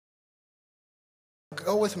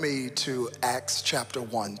Go with me to Acts chapter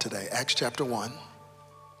 1 today. Acts chapter 1.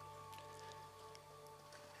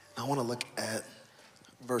 I want to look at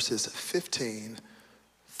verses 15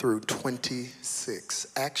 through 26.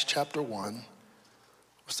 Acts chapter 1. We'll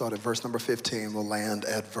start at verse number 15. We'll land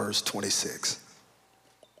at verse 26.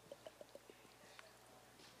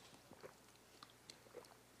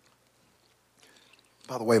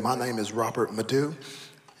 By the way, my name is Robert Madu.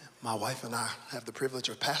 My wife and I have the privilege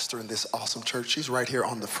of pastoring this awesome church. She's right here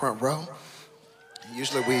on the front row.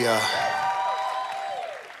 Usually we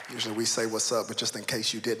say what's up, but just in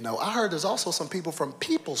case you didn't know, I heard there's also some people from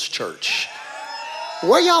People's Church.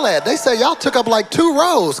 Where y'all at? They say y'all took up like 2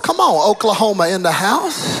 rows. Come on, Oklahoma in the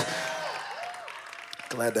house.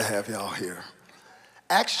 Glad to have y'all here.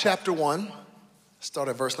 Acts chapter 1, start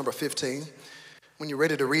at verse number 15. When you're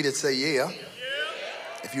ready to read it, say yeah.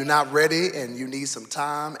 If you're not ready and you need some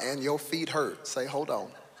time and your feet hurt, say, hold on.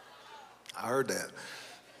 I heard that.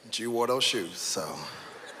 But you wore those shoes, so.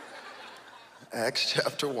 Acts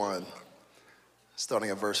chapter 1,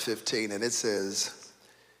 starting at verse 15, and it says,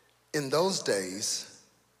 in those days,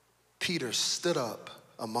 Peter stood up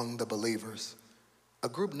among the believers, a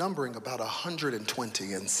group numbering about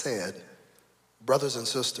 120, and said, brothers and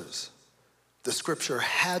sisters, the scripture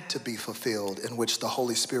had to be fulfilled in which the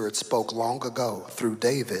Holy Spirit spoke long ago through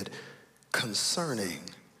David concerning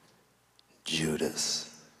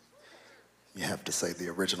Judas. You have to say the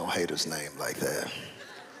original hater's name like that.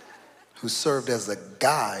 Who served as a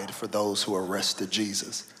guide for those who arrested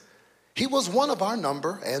Jesus. He was one of our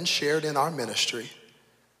number and shared in our ministry.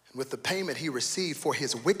 And with the payment he received for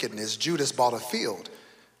his wickedness, Judas bought a field.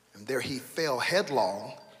 And there he fell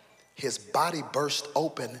headlong. His body burst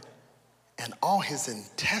open and all his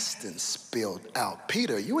intestines spilled out.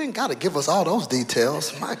 Peter, you ain't got to give us all those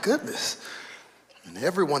details. My goodness. And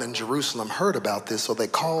everyone in Jerusalem heard about this, so they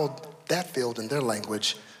called that field in their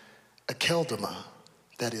language Akeldama,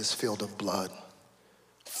 that is, field of blood.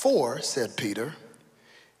 For, said Peter,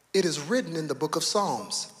 it is written in the book of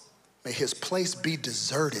Psalms, may his place be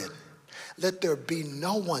deserted. Let there be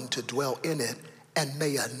no one to dwell in it, and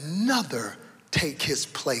may another take his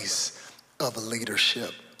place of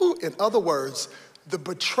leadership. Ooh, in other words, the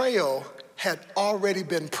betrayal had already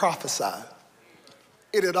been prophesied.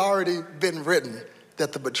 It had already been written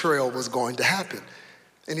that the betrayal was going to happen.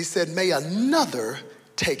 And he said, may another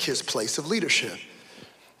take his place of leadership.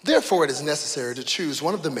 Therefore, it is necessary to choose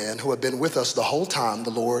one of the men who have been with us the whole time the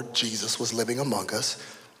Lord Jesus was living among us,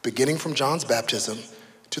 beginning from John's baptism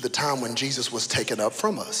to the time when Jesus was taken up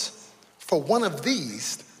from us. For one of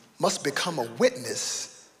these must become a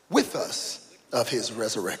witness with us of his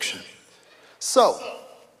resurrection. So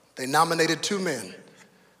they nominated 2 men,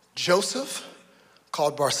 Joseph,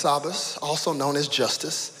 called Barsabbas, also known as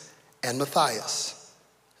Justus, and Matthias.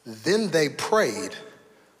 Then they prayed,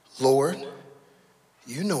 Lord,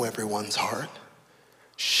 you know everyone's heart.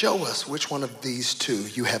 Show us which one of these 2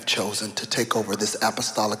 you have chosen to take over this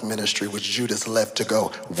apostolic ministry which Judas left to go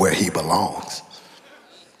where he belongs.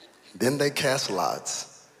 Then they cast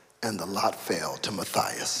lots, and the lot fell to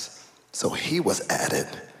Matthias. So he was added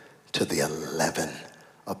to the 11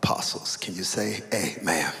 apostles. Can you say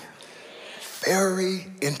amen? Very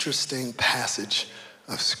interesting passage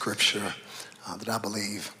of scripture that I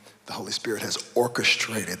believe the Holy Spirit has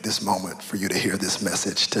orchestrated this moment for you to hear this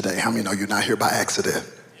message today. How many know you're not here by accident?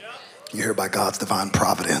 You're here by God's divine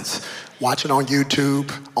providence. Watching on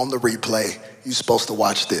YouTube, on the replay, you're supposed to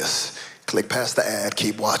watch this. Click past the ad,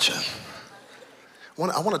 keep watching.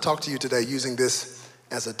 I want to talk to you today using this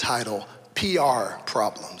as a title, PR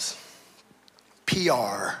problems.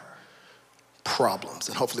 PR problems.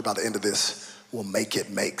 And hopefully by the end of this, we'll make it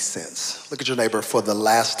make sense. Look at your neighbor for the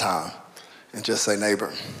last time and just say,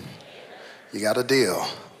 neighbor, you got to deal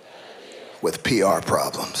with PR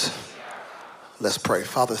problems. Let's pray.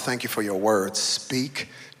 Father, thank you for your words. Speak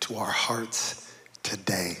to our hearts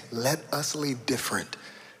today. Let us leave different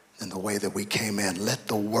than the way that we came in. Let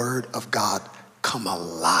the word of God come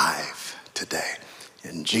alive today.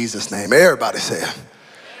 In Jesus' name, everybody said.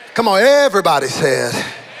 Come on, everybody said.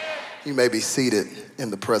 You may be seated in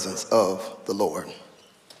the presence of the Lord.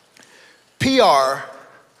 PR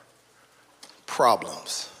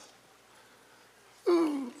problems.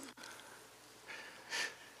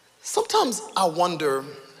 Sometimes I wonder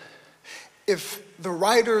if the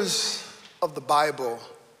writers of the Bible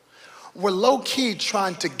were low-key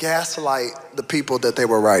trying to gaslight the people that they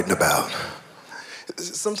were writing about.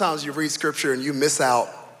 Sometimes you read scripture and you miss out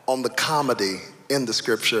on the comedy in the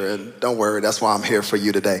scripture, and don't worry, that's why I'm here for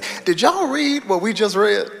you today. Did y'all read what we just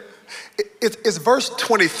read? It's verse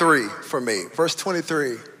 23 for me. Verse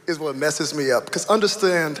 23 is what messes me up, because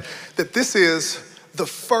understand that this is the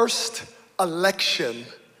first election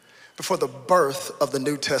before the birth of the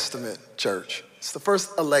New Testament church. It's the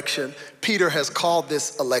first election. Peter has called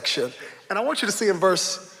this election. And I want you to see in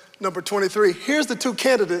verse number 23, here's the two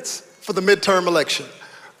candidates for the midterm election.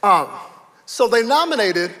 So they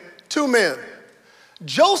nominated two men,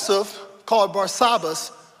 Joseph, called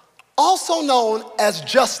Barsabbas, also known as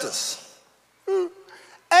Justus,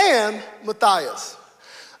 and Matthias.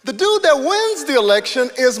 The dude that wins the election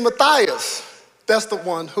is Matthias. That's the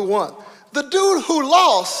one who won. The dude who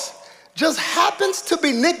lost just happens to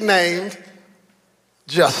be nicknamed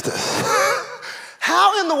Justus.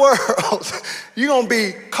 How in the world you gonna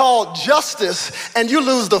be called Justus and you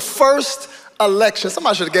lose the first election?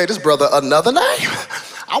 Somebody should have gave this brother another name.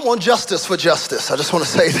 I want justice for justice. I just want to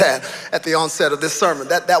say that at the onset of this sermon.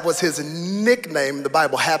 That was his nickname. The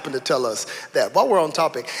Bible happened to tell us that. While we're on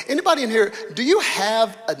topic, anybody in here, do you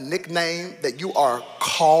have a nickname that you are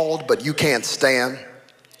called but you can't stand?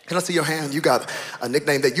 Can I see your hand? You got a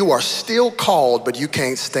nickname that you are still called but you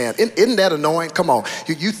can't stand. Isn't that annoying? Come on.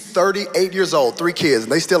 You 38 years old, 3 kids,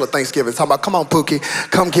 and they still at Thanksgiving talking about, come on, Pookie,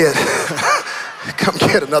 come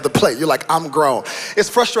get another plate. You're like, I'm grown. It's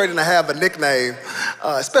frustrating to have a nickname,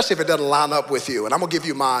 especially if it doesn't line up with you. And I'm gonna give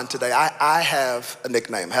you mine today. I have a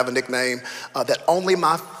nickname. I have a nickname that only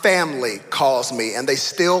my family calls me, and they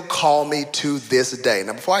still call me to this day.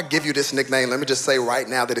 Now, before I give you this nickname, let me just say right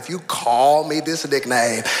now that if you call me this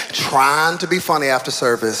nickname, trying to be funny after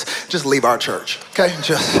service, just leave our church, okay?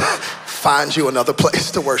 Just find you another place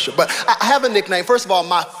to worship. But I have a nickname. First of all,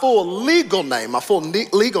 my full legal name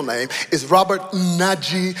is Robert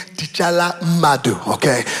Naji T'Challa Madu,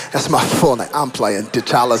 okay? That's my full name. I'm playing.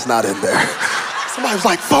 T'Challa's not in there. Somebody was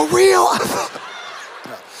like, for real?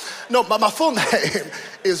 No, my full name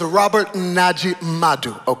is Robert Naji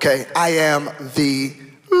Madu, okay? I am the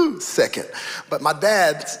second. But my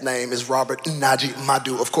dad's name is Robert Naji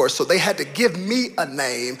Madu, of course, so they had to give me a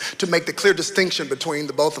name to make the clear distinction between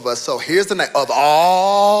the both of us. So here's the name of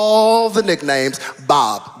all the nicknames,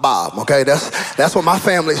 Bob, okay? That's what my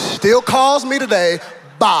family still calls me today,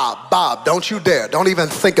 Bob, don't you dare. Don't even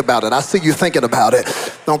think about it. I see you thinking about it.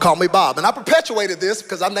 Don't call me Bob. And I perpetuated this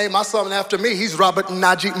because I named my son after me. He's Robert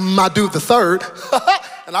Naji Madu III,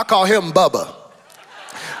 and I call him Bubba.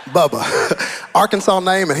 Arkansas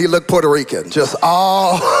name, and he looked Puerto Rican. Just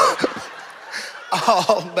all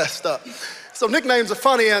messed up. So nicknames are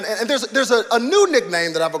funny, and there's a new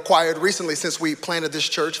nickname that I've acquired recently since we planted this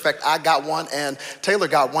church. In fact, I got one, and Taylor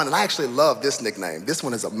got one, and I actually love this nickname. This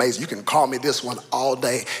one is amazing. You can call me this one all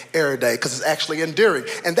day, every day, because it's actually endearing,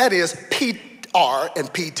 and that is PR and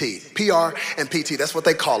PT. PR and PT, that's what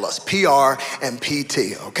they call us, PR and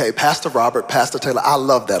PT, okay? Pastor Robert, Pastor Taylor, I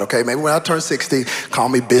love that, okay? Maybe when I turn 60, call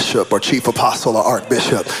me Bishop or Chief Apostle or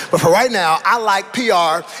Archbishop. But for right now, I like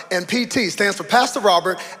PR and PT, stands for Pastor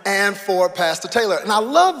Robert and for Pastor Taylor. And I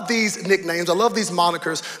love these nicknames, I love these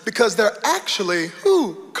monikers because they're actually,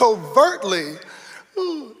 covertly,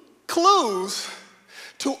 clues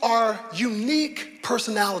to our unique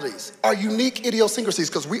personalities, our unique idiosyncrasies,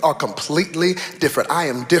 because we are completely different. I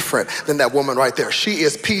am different than that woman right there. She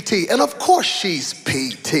is PT, and of course she's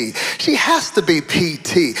PT. She has to be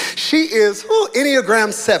PT. She is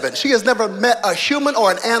Enneagram 7. She has never met a human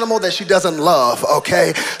or an animal that she doesn't love,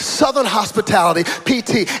 okay? Southern hospitality,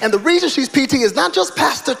 PT. And the reason she's PT is not just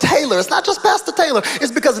Pastor Taylor. It's not just Pastor Taylor.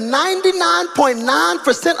 It's because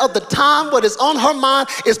 99.9% of the time what is on her mind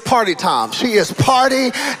is party time. She is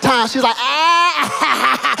party time. She's like,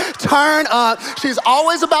 turn up. She's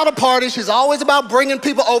always about a party. She's always about bringing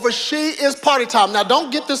people over. She is party time. Now,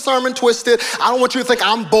 don't get this sermon twisted. I don't want you to think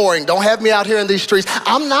I'm boring. Don't have me out here in these streets.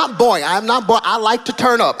 I'm not boring. I'm not boring. I like to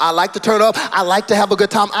turn up. I like to turn up. I like to have a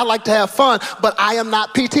good time. I like to have fun, but I am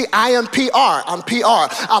not PT. I am PR. I'm PR.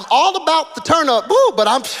 I'm all about the turn up, but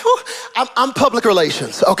I'm public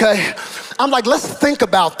relations, okay? I'm like, let's think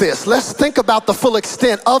about this. Let's think about the full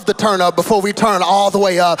extent of the turn up before we turn all the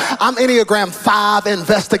way up. I'm Enneagram 5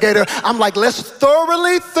 investigator. I'm like, let's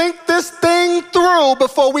thoroughly think this thing through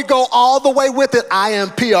before we go all the way with it. I am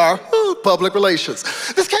PR, public relations.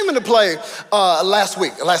 This came into play last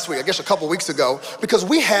week, I guess a couple weeks ago, because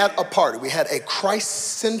we had a party. We had a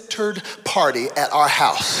Christ-centered party at our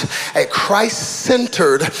house. A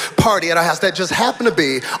Christ-centered party at our house that just happened to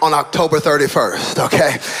be on October 31st,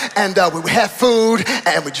 okay? And we had food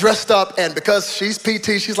and we dressed up, and because she's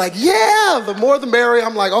PT, she's like, yeah, the more the merrier.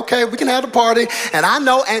 I'm like, okay, we can have a party. And I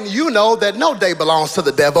know, and you know, that no day belongs to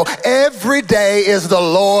the devil. Every day is the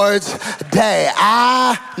Lord's day.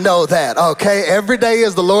 I know that. that, okay? Every day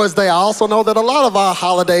is the Lord's Day. I also know that a lot of our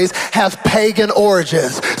holidays have pagan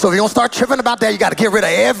origins. So if you don't start tripping about that, you got to get rid of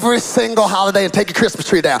every single holiday and take your Christmas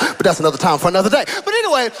tree down. But that's another time for another day. But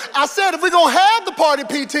anyway, I said if we're going to have the party,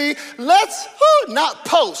 PT, let's not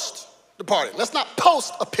post the party. Let's not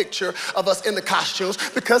post a picture of us in the costumes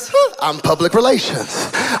because I'm public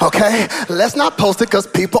relations, okay? Let's not post it because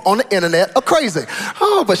people on the internet are crazy.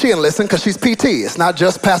 Oh, but she didn't listen because she's PT. It's not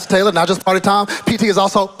just Pastor Taylor, not just party time. PT is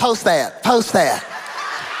also post that, post that.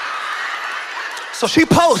 So she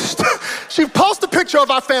posts a picture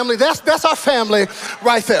of our family. That's our family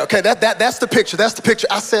right there. Okay, that's the picture. That's the picture.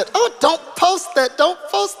 I said, oh, don't post that. Don't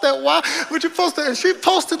post that. Why would you post that? And she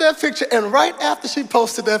posted that picture. And right after she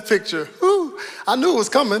posted that picture, I knew it was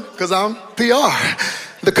coming because I'm PR.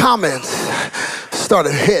 The comments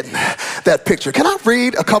started hitting that picture. Can I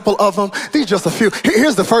read a couple of them? These are just a few.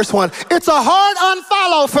 Here's the first one. It's a hard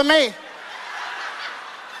unfollow for me.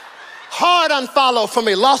 Hard unfollow for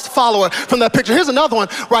me. Lost follower from that picture. Here's another one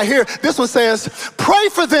right here. This one says, pray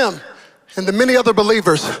for them and the many other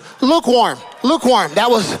believers. Lukewarm. Lukewarm. That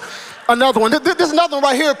was another one. There's another one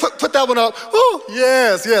right here. Put that one up. Ooh,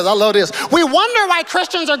 yes, I love this. We wonder why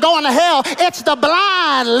Christians are going to hell. It's the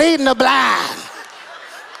blind leading the blind.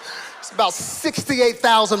 It's about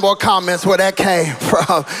 68,000 more comments where that came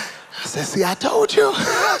from. I said, see, I told you.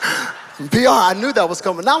 PR, I knew that was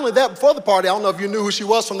coming. Not only that, before the party, I don't know if you knew who she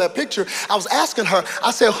was from that picture. I was asking her,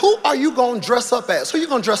 I said, who are you going to dress up as? Who are you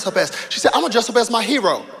going to dress up as? She said, I'm going to dress up as my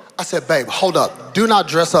hero. I said, babe, hold up. Do not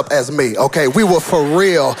dress up as me, okay? We will for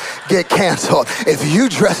real get canceled. If you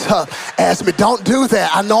dress up as me, don't do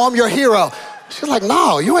that. I know I'm your hero. She's like,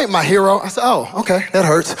 no, you ain't my hero. I said, oh, okay, that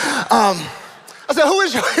hurts. I said, who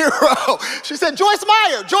is your hero? She said, Joyce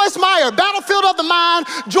Meyer. Joyce Meyer, Battlefield of the Mind.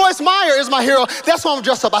 Joyce Meyer is my hero. That's why I'm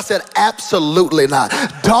dressed up. I said, absolutely not.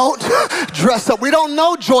 Don't dress up. We don't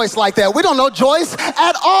know Joyce like that. We don't know Joyce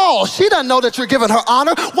at all. She doesn't know that you're giving her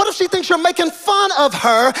honor. What if she thinks you're making fun of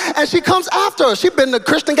her and she comes after her? She's been in the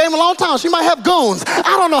Christian game a long time. She might have goons.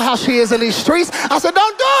 I don't know how she is in these streets. I said,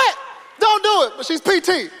 don't do it. Don't do it. But she's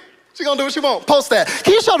PT. She's going to do what she wants. Post that.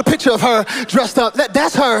 Can you show the picture of her dressed up?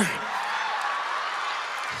 That's her.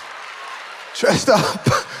 Dressed up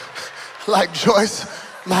like Joyce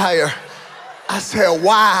Meyer. I said,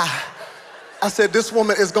 why? I said, this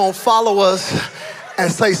woman is gonna follow us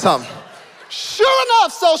and say something. Sure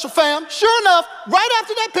enough, social fam, sure enough, right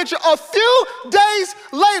after that picture, a few days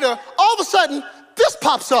later, all of a sudden, this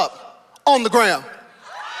pops up on the ground.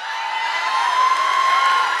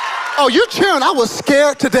 Oh, you're cheering. I was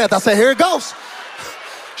scared to death. I said, here it goes.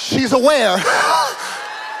 She's aware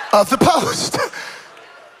of the post.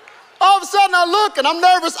 All of a sudden I look and I'm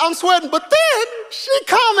nervous, I'm sweating, but then she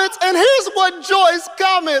comments, and here's what Joyce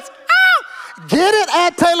comments. Get it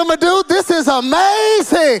at Taylor Madu? This is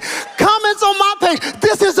amazing. Comments on my page.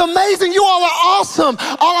 This is amazing. You all are awesome.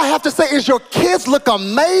 All I have to say is your kids look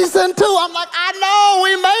amazing too. I'm like, I know,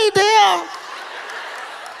 we made them.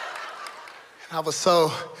 I was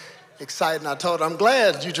so excited and I told her, I'm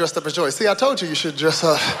glad you dressed up as Joyce. See, I told you you should dress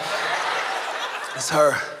up as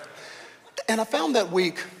her. And I found that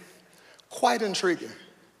week quite intriguing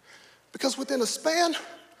because within a span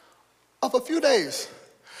of a few days,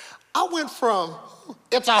 I went from,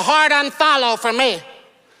 it's a hard unfollow for me,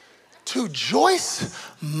 to Joyce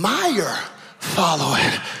Meyer following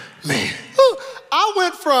me. I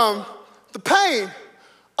went from the pain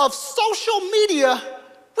of social media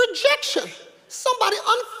rejection. Somebody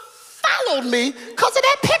unfollowed me because of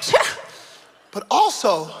that picture. But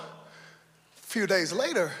also, a few days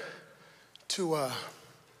later, to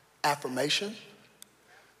affirmation,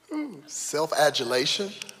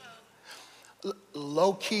 self-adulation,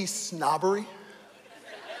 low-key snobbery.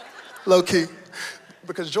 Low-key.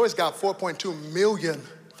 Because Joyce got 4.2 million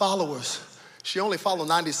followers. She only followed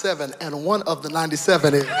 97, and one of the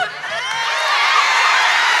 97 is...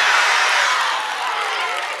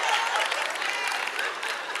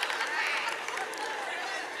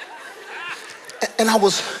 And I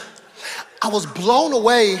was blown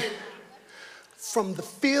away from the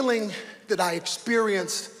feeling that I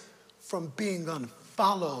experienced from being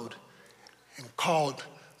unfollowed and called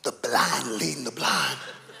the blind leading the blind,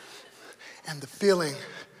 and the feeling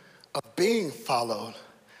of being followed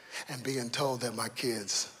and being told that my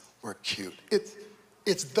kids were cute.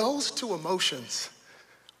 It's those two emotions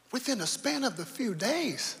within a span of a few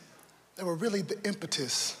days that were really the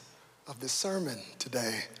impetus of this sermon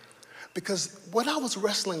today. Because what I was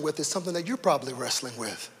wrestling with is something that you're probably wrestling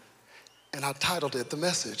with. And I titled it, the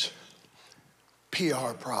message,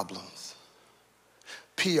 PR problems.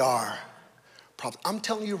 PR problems. I'm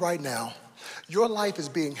telling you right now, Your life is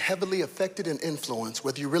being heavily affected and influenced,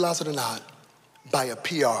 whether you realize it or not, by a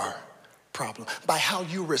PR problem, by how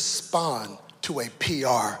you respond to a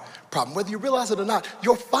PR problem. Whether you realize it or not,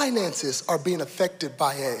 your finances are being affected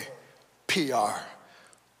by a PR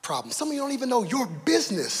problem. Some of you don't even know your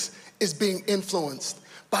business is being influenced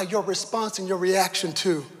by your response and your reaction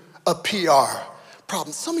to a PR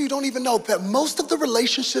problem. Some of you don't even know that most of the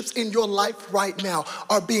relationships in your life right now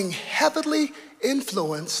are being heavily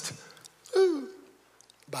influenced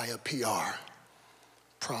by a PR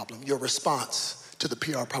problem. Your response to the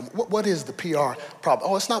PR problem. What is the PR problem?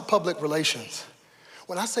 Oh, it's not public relations.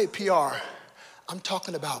 When I say PR, I'm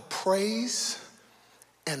talking about praise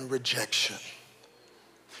and rejection.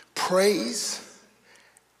 Praise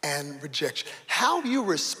and rejection. How you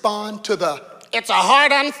respond to the, it's a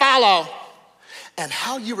hard unfollow, and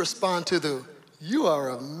how you respond to the, you are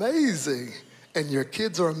amazing, and your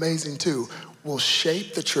kids are amazing too, will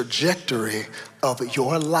shape the trajectory of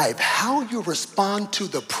your life. How you respond to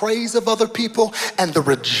the praise of other people and the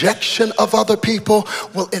rejection of other people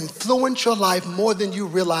will influence your life more than you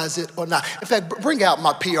realize it or not. In fact, bring out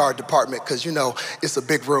my PR department, because you know it's a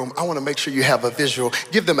big room. I want to make sure you have a visual.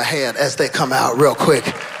 Give them a hand as they come out real quick.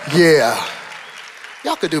 Yeah.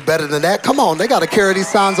 Y'all could do better than that. Come on, they got to carry these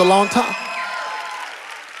signs a long time.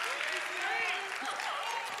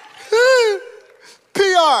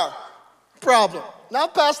 PR problem. Now,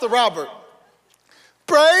 Pastor Robert,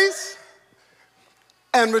 praise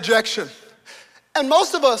and rejection. And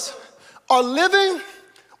most of us are living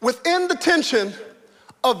within the tension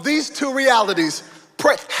of these two realities.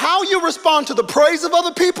 How you respond to the praise of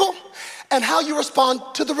other people and how you respond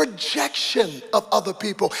to the rejection of other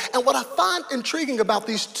people. And what I find intriguing about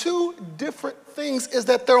these two different things is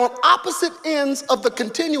that they're on opposite ends of the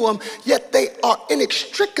continuum, yet they are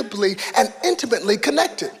inextricably and intimately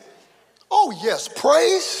connected. Oh yes,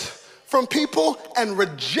 praise from people and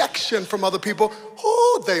rejection from other people.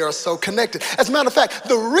 Oh, they are so connected. As a matter of fact,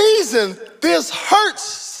 the reason this hurts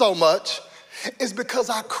so much is because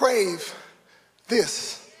I crave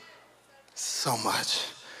this so much.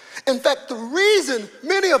 In fact, the reason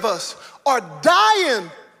many of us are dying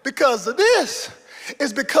because of this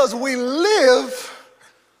is because we live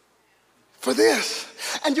for this.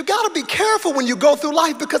 And you gotta be careful when you go through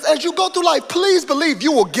life, because as you go through life, please believe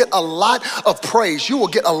you will get a lot of praise. You will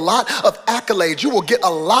get a lot of accolades. You will get a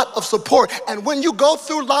lot of support. And when you go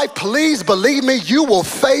through life, please believe me, you will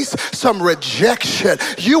face some rejection.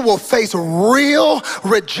 You will face real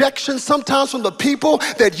rejection, sometimes from the people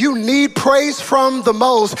that you need praise from the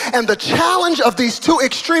most. And the challenge of these two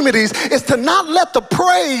extremities is to not let the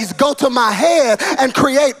praise go to my head and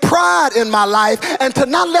create pride in my life, and to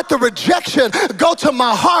not let the rejection go to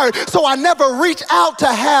my heart so I never reach out to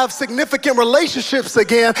have significant relationships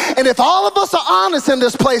again. And if all of us are honest in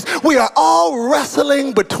this place, we are all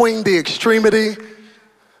wrestling between the extremity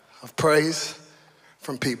of praise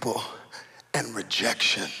from people and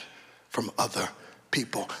rejection from other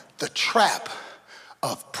people. The trap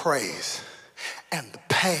of praise and the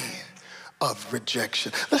pain of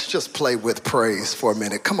rejection. Let's just play with praise for a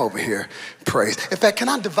minute. Come over here, praise. In fact, can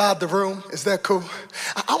I divide the room? Is that cool?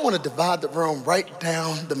 I want to divide the room right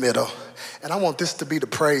down the middle, and I want this to be the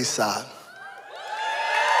praise side.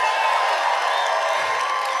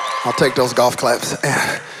 I'll take those golf claps.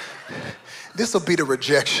 This will be the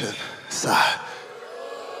rejection side.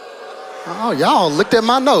 Oh, y'all looked at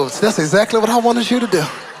my notes. That's exactly what I wanted you to do.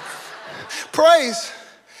 Praise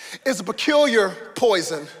is a peculiar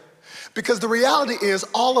poison, because the reality is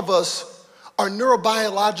all of us are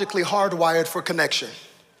neurobiologically hardwired for connection.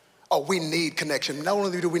 Oh, we need connection. Not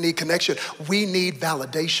only do we need connection, we need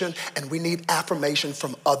validation and we need affirmation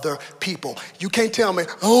from other people. You can't tell me,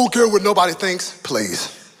 I don't care what nobody thinks.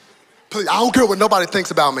 Please, I don't care what nobody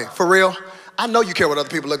thinks about me. For real, I know you care what other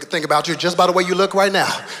people think about you just by the way you look right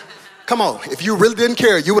now. Come on, if you really didn't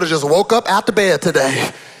care, you would have just woke up out the bed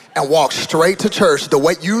today and walk straight to church the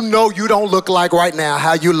way you know you don't look like right now,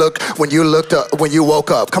 how you look when you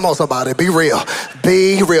woke up. Come on, somebody, be real.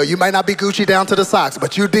 Be real. You might not be Gucci down to the socks,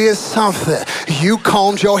 but you did something. You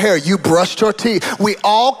combed your hair. You brushed your teeth. We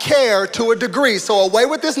all care to a degree. So away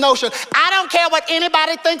with this notion, I don't care what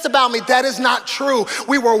anybody thinks about me. That is not true.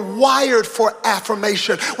 We were wired for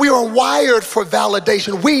affirmation. We were wired for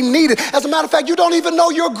validation. We need it. As a matter of fact, you don't even know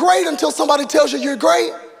you're great until somebody tells you you're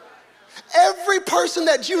great. Every person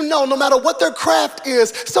that you know, no matter what their craft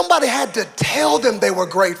is, somebody had to tell them they were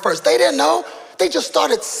great first. They didn't know. They just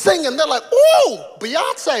started singing. They're like, ooh,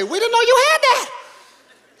 Beyonce, we didn't know you had that.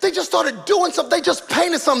 They just started doing something. They just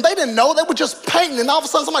painted something. They didn't know. They were just painting. And all of a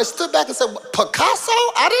sudden somebody stood back and said, Picasso?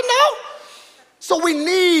 I didn't know. So we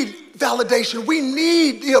need validation. We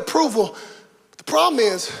need the approval. The problem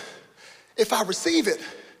is, if I receive it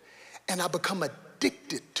and I become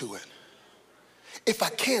addicted to it, if I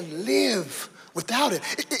can't live without it,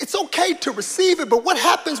 it's okay to receive it, but what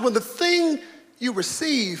happens when the thing you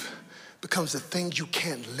receive becomes the thing you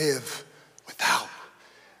can't live without?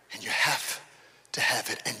 And you have to have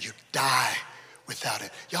it, and you die without it.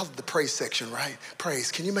 Y'all are the praise section, right?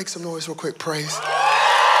 Praise. Can you make some noise real quick? Praise.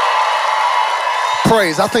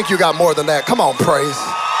 Praise. I think you got more than that. Come on, praise.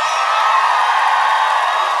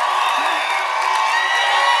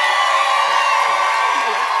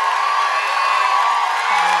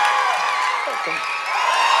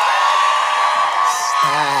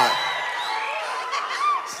 Stop.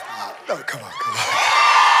 No, come on.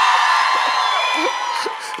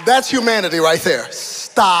 That's humanity right there.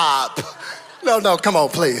 Stop. No, come on,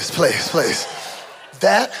 please.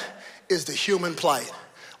 That is the human plight.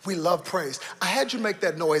 We love praise. I had you make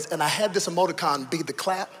that noise, and I had this emoticon be the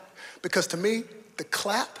clap, because to me, the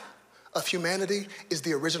clap of humanity is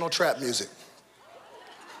the original trap music.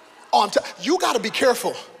 You gotta be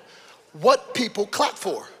careful what people clap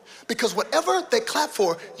for, because whatever they clap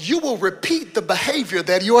for, you will repeat the behavior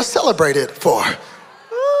that you are celebrated for.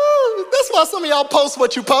 That's why some of y'all post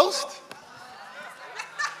what you post.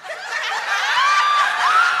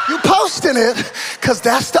 You posting it because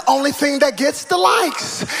that's the only thing that gets the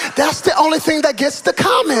likes. That's the only thing that gets the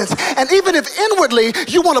comments. And even if inwardly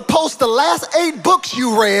you want to post the last 8 books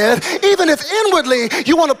you read, even if inwardly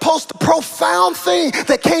you want to post the profound thing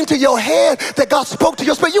that came to your head, that God spoke to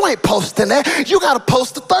your spirit, you ain't posting that. You got to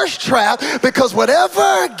post the thirst trap, because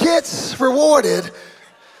whatever gets rewarded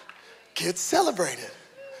gets celebrated.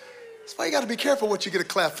 That's why you got to be careful what you get a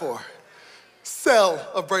clap for.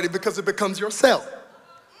 Celebrated, because it becomes your cell.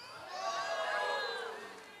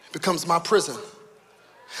 It becomes my prison.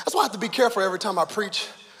 That's why I have to be careful every time I preach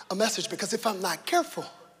a message, because if I'm not careful,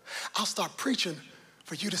 I'll start preaching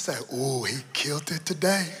for you to say, oh, he killed it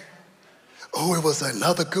today. Oh, it was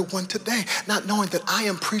another good one today. Not knowing that I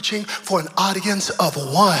am preaching for an audience of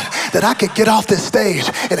one, that I could get off this stage,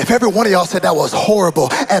 and if every one of y'all said that was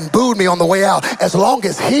horrible and booed me on the way out, as long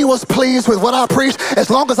as he was pleased with what I preached, as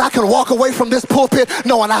long as I can walk away from this pulpit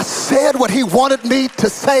knowing I said what he wanted me to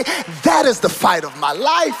say, that is the fight of my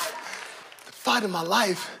life. The fight of my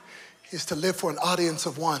life is to live for an audience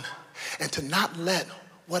of one, and to not let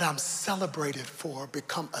what I'm celebrated for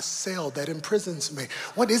become a cell that imprisons me.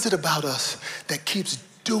 What is it about us that keeps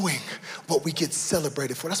doing what we get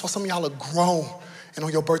celebrated for? That's why some of y'all are grown, and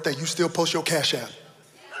on your birthday, you still post your Cash App.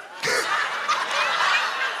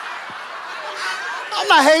 I'm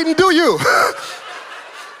not hating, do you?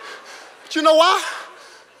 But you know why?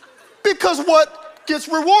 Because what gets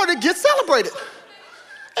rewarded gets celebrated.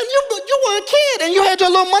 And you were a kid, and you had your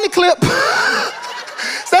little money clip.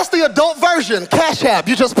 That's the adult version, Cash App.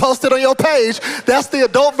 You just posted on your page. That's the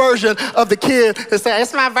adult version of the kid that said,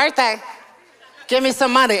 it's my birthday. Give me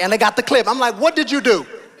some money. And they got the clip. I'm like, what did you do?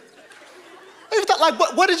 Like,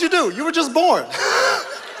 what did you do? You were just born.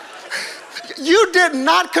 You did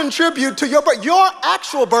not contribute to your birth. Your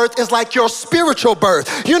actual birth is like your spiritual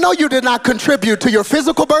birth. You know you did not contribute to your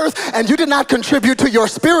physical birth, and you did not contribute to your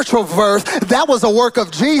spiritual birth. That was a work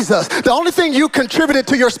of Jesus. The only thing you contributed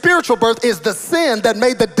to your spiritual birth is the sin that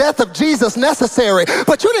made the death of Jesus necessary.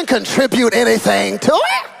 But you didn't contribute anything to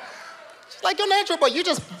it. It's like your natural birth. You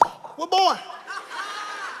just were born.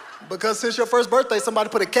 Because since your first birthday, somebody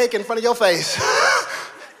put a cake in front of your face.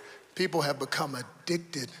 People have become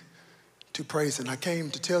addicted to praise, and I came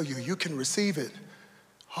to tell you, you can receive it.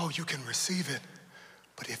 Oh, you can receive it.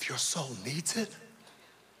 But if your soul needs it,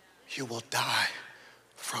 you will die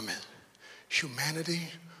from it. Humanity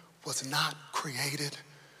was not created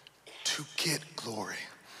to get glory.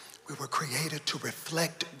 We were created to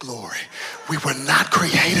reflect glory. We were not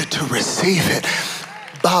created to receive it.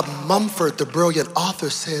 Bob Mumford, the brilliant author,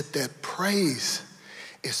 said that praise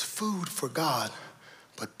is food for God,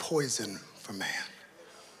 but poison for man.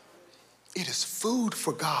 It is food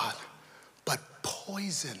for God, but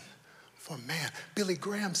poison for man. Billy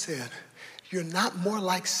Graham said, you're not more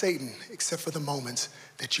like Satan except for the moments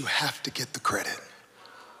that you have to get the credit.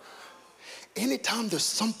 Anytime there's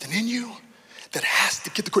something in you that has to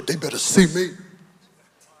get the credit, they better see me.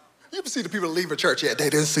 You ever see the people that leave a church? Yeah, they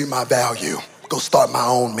didn't see my value. Go start my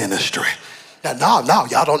own ministry. Now, no,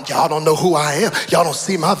 y'all don't know who I am. Y'all don't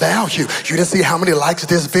see my value. You didn't see how many likes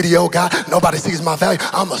this video got. Nobody sees my value.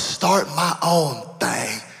 I'm gonna start my own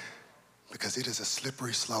thing, because it is a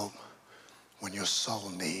slippery slope when your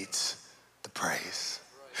soul needs the praise.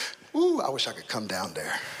 Ooh, I wish I could come down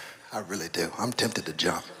there. I really do. I'm tempted to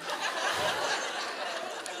jump.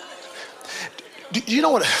 Do you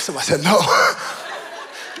know what? Somebody said no.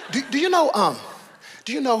 Do you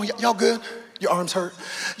know? Y'all good? Your arms hurt.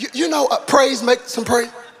 You know, praise, make some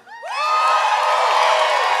praise.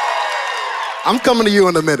 I'm coming to you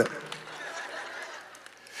in a minute.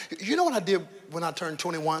 You know what I did when I turned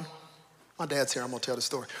 21? My dad's here, I'm gonna tell the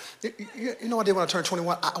story. You know what I did when I turned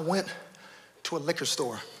 21? I went to a liquor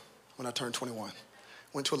store when I turned 21.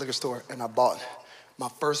 Went to a liquor store and I bought my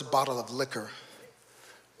first bottle of liquor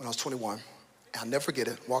when I was 21. I'll never forget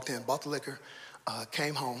it. Walked in, bought the liquor,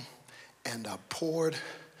 came home, and poured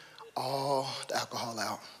all the alcohol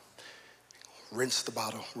out. Rinsed the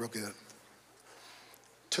bottle real good.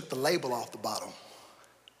 Took the label off the bottle.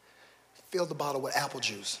 Filled the bottle with apple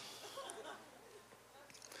juice.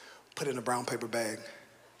 Put it in a brown paper bag.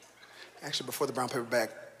 Actually, before the brown paper bag,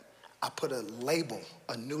 I put a label,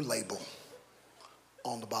 a new label,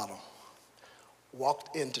 on the bottle.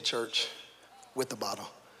 Walked into church with the bottle,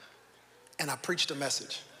 and I preached a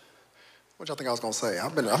message. What y'all think I was gonna say?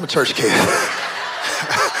 I'm a church kid.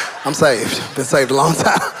 I'm saved. Been saved a long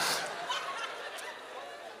time.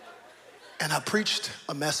 And I preached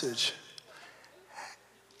a message,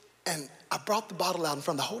 and I brought the bottle out in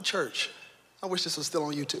front of the whole church. I wish this was still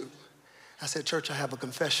on YouTube. I said, church, I have a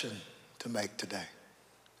confession to make today.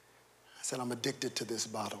 I said, I'm addicted to this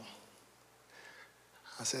bottle.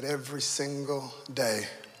 I said, every single day,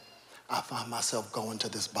 I find myself going to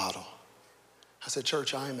this bottle. I said,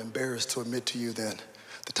 church, I am embarrassed to admit to you that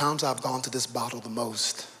the times I've gone to this bottle the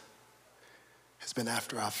most has been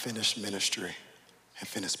after I finished ministry and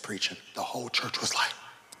finished preaching. The whole church was like.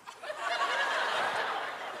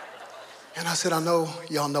 And I said, I know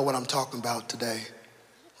y'all know what I'm talking about today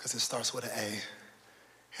because it starts with an A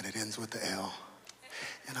and it ends with the L.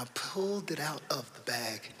 And I pulled it out of the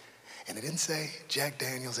bag and it didn't say Jack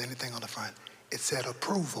Daniels, anything on the front. It said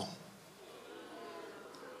approval.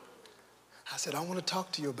 I said, I want to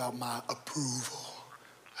talk to you about my approval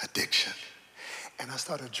addiction. And I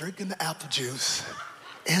started drinking the apple juice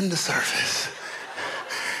in the service.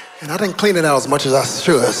 And I didn't clean it out as much as I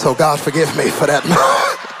should, so God forgive me for that.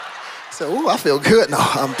 I said, ooh, I feel good. No,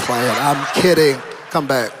 I'm playing. I'm kidding. Come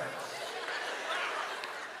back.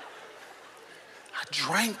 I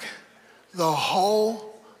drank the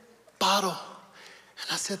whole bottle.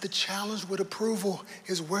 And I said, the challenge with approval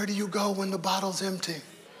is where do you go when the bottle's empty?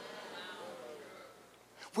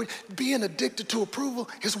 Being addicted to approval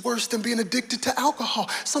is worse than being addicted to alcohol.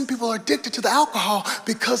 Some people are addicted to the alcohol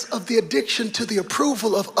because of the addiction to the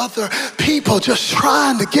approval of other people, just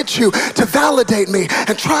trying to get you to validate me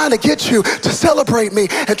and trying to get you to celebrate me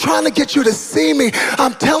and trying to get you to see me.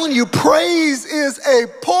 I'm telling you, praise is a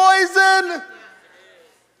poison.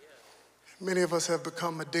 Many of us have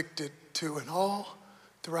become addicted to, and all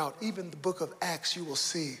throughout, even the book of Acts, you will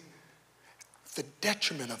see the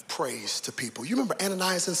detriment of praise to people. You remember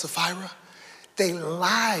Ananias and Sapphira? They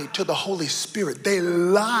lied to the Holy Spirit. They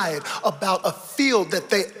lied about a field that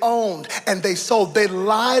they owned and they sold. They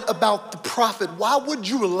lied about the prophet. Why would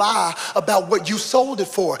you lie about what you sold it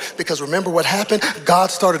for? Because remember what happened?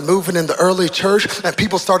 God started moving in the early church and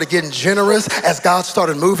people started getting generous as God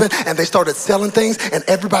started moving and they started selling things and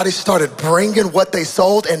everybody started bringing what they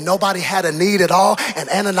sold and nobody had a need at all. And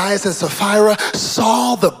Ananias and Sapphira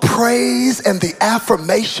saw the praise and the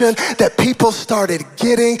affirmation that people started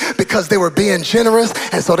getting because they were being generous.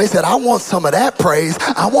 And so they said, I want some of that praise.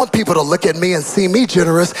 I want people to look at me and see me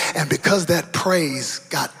generous. And because that praise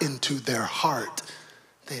got into their heart,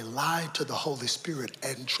 they lied to the Holy Spirit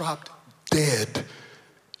and dropped dead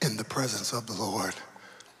in the presence of the Lord.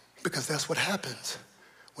 Because that's what happens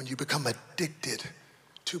when you become addicted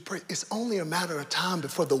to praise. It's only a matter of time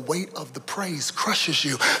before the weight of the praise crushes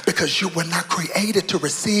you, because you were not created to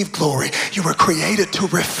receive glory. You were created to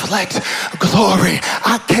reflect glory.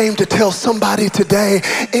 I came to tell somebody today,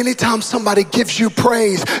 anytime somebody gives you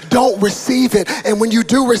praise, don't receive it. And when you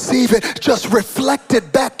do receive it, just reflect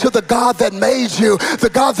it back to the God that made you,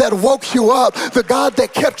 the God that woke you up, the God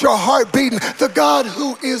that kept your heart beating, the God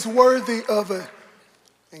who is worthy of it.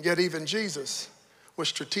 And yet even Jesus was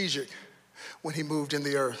strategic when he moved in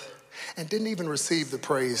the earth and didn't even receive the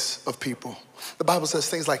praise of people. The Bible says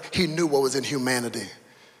things like he knew what was in humanity.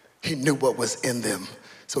 He knew what was in them,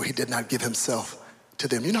 so he did not give himself to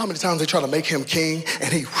them. You know how many times they try to make him king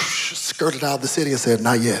and he skirted out of the city and said,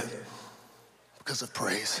 not yet, because of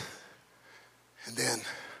praise. And then,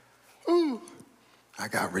 I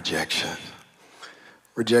got rejection.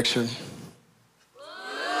 Rejection.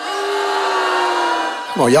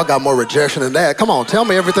 Come on, y'all got more rejection than that. Come on, tell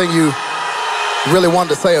me everything you really wanted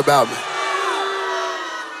to say about me.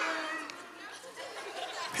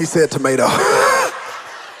 He said tomato.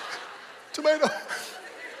 Tomato.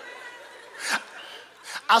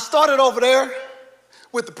 I started over there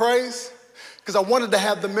with the praise because I wanted to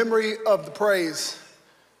have the memory of the praise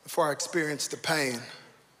before I experienced the pain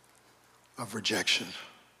of rejection.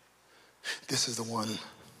 This is the one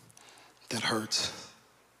that hurts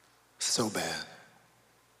so bad.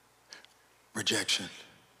 Rejection.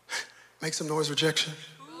 Make some noise, rejection.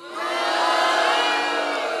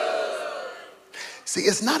 See,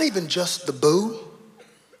 it's not even just the boo,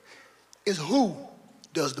 it's who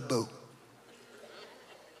does the boo.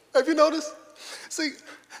 Have you noticed? See,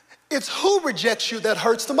 it's who rejects you that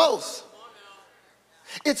hurts the most.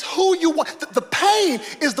 It's who you want. The pain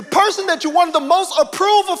is the person that you wanted the most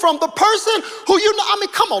approval from, the person who you know. I mean,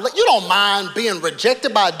 come on, you don't mind being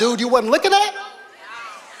rejected by a dude you wasn't looking at?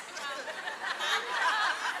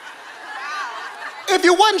 If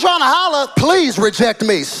you wasn't trying to holler, please reject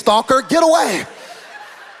me, stalker, get away.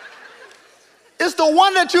 It's the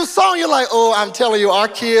one that you saw and you're like, oh, I'm telling you, our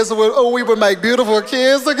kids, we would make beautiful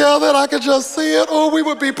kids together and I could just see it. Oh, we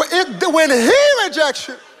would be, when he rejects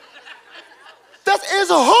you, that is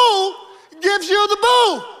who gives you the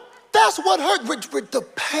boo. That's what hurt. The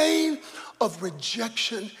pain of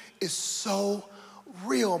rejection is so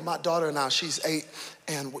real. My daughter and I, she's 8,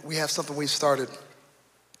 and we have something we started,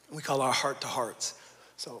 we call our heart to hearts.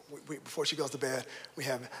 So before she goes to bed, we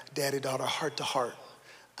have daddy-daughter heart to heart.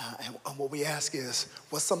 And what we ask is,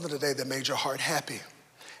 what's something today that made your heart happy?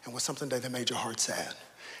 And what's something today that made your heart sad?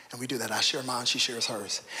 And we do that. I share mine, she shares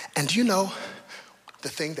hers. And do you know the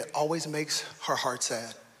thing that always makes her heart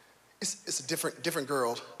sad? It's a different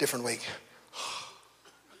girl, different week.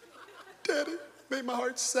 Daddy made my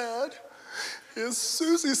heart sad. Is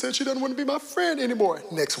Susie said she doesn't want to be my friend anymore.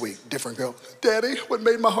 Next week, different girl. Daddy, what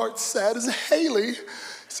made my heart sad is Haley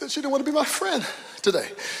said she didn't want to be my friend today.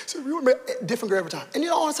 So we were different girl every time. And you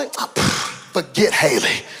know what I'm saying? Forget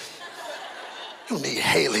Haley. You don't need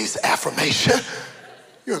Haley's affirmation.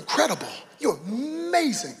 You're incredible. You're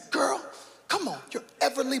amazing, girl. Come on, you're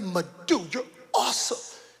Everly Madu. You're awesome.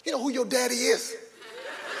 You know who your daddy is?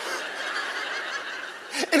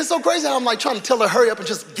 And it's so crazy how I'm like trying to tell her hurry up and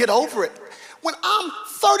just get over it. When I'm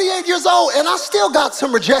 38 years old and I still got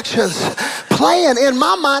some rejections playing in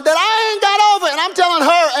my mind that I ain't got over, and I'm telling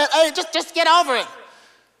her, hey, just get over it.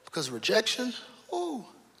 Because rejection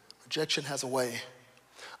has a way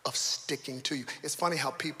of sticking to you. It's funny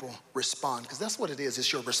how people respond, because that's what it is.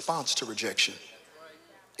 It's your response to rejection.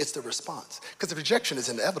 It's the response. Because the rejection is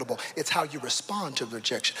inevitable. It's how you respond to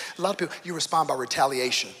rejection. A lot of people, you respond by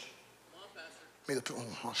retaliation.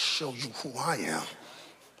 I'll show you who I am.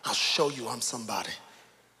 I'll show you I'm somebody.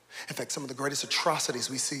 In fact, some of the greatest atrocities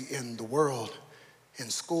we see in the world, in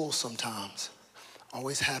school sometimes,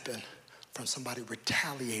 always happen from somebody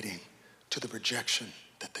retaliating to the rejection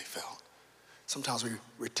that they felt. Sometimes we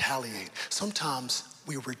retaliate. Sometimes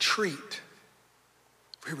we retreat.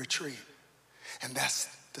 We retreat. And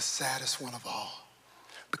that's the saddest one of all,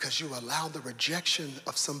 because you allow the rejection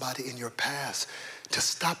of somebody in your past to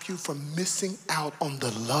stop you from missing out on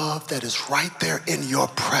the love that is right there in your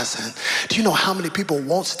present. Do you know how many people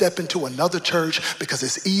won't step into another church because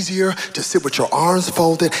it's easier to sit with your arms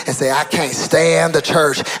folded and say, I can't stand the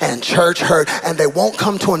church and church hurt, and they won't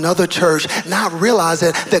come to another church, not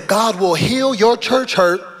realizing that God will heal your church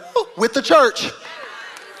hurt with the church.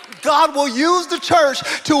 God will use the church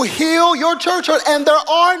to heal your church hurt, and there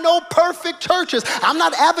are no perfect churches. I'm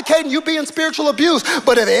not advocating you be in spiritual abuse,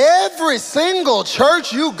 but if every single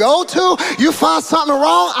church you go to, you find something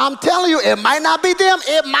wrong, I'm telling you, it might not be them,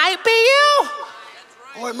 it might be you.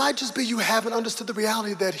 Or it might just be you haven't understood the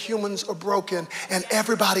reality that humans are broken and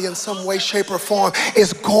everybody in some way, shape, or form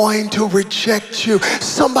is going to reject you.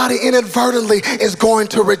 Somebody inadvertently is going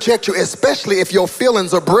to reject you, especially if your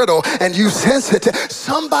feelings are brittle and you sensitive.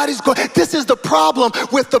 Somebody's going. This is the problem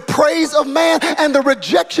with the praise of man and the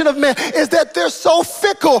rejection of man, is that they're so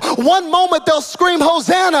fickle. One moment they'll scream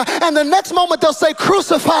Hosanna and the next moment they'll say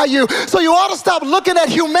crucify you. So you ought to stop looking at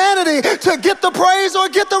humanity to get the praise or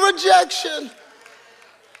get the rejection.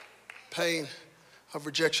 Pain of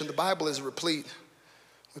rejection. The Bible is replete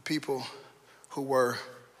with people who were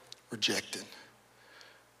rejected.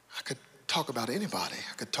 I could talk about anybody.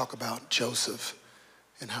 I could talk about Joseph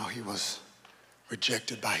and how he was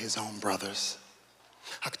rejected by his own brothers.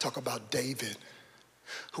 I could talk about David,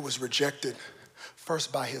 who was rejected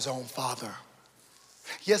first by his own father.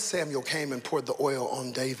 Yes, Samuel came and poured the oil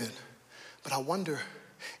on David, but I wonder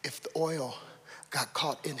if the oil got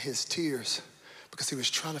caught in his tears, because he was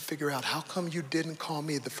trying to figure out, how come you didn't call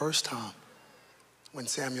me the first time when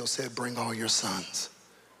Samuel said, bring all your sons?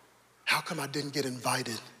 How come I didn't get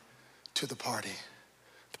invited to the party?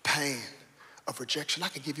 The pain of rejection. I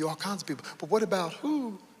could give you all kinds of people, but what about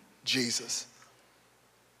who? Jesus.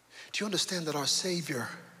 Do you understand that our Savior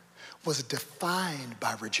was defined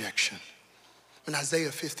by rejection? In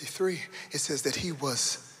Isaiah 53, it says that he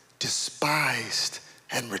was despised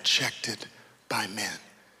and rejected by men.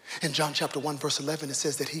 In John chapter 1, verse 11, it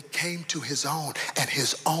says that he came to his own, and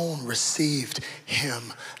his own received him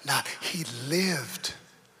not. He lived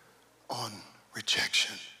on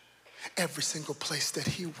rejection. Every single place that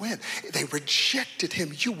he went, they rejected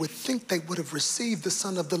him. You would think they would have received the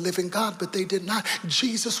Son of the living God, but they did not.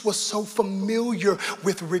 Jesus was so familiar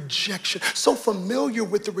with rejection, so familiar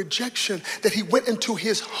with the rejection that he went into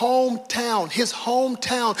his hometown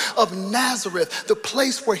of Nazareth, the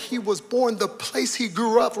place where he was born, the place he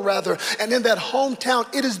grew up rather. And in that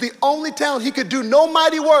hometown, it is the only town he could do no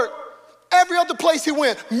mighty work. Every other place he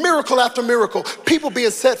went, miracle after miracle, people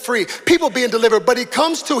being set free, people being delivered. But he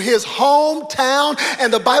comes to his hometown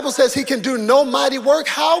and the Bible says he can do no mighty work.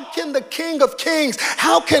 How can the King of Kings,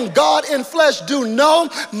 how can God in flesh do no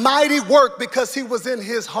mighty work? Because he was in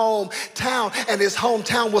his hometown and his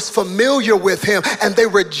hometown was familiar with him and they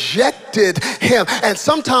rejected him. And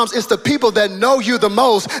sometimes it's the people that know you the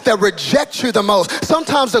most that reject you the most.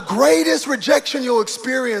 Sometimes the greatest rejection you'll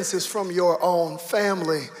experience is from your own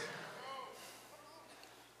family.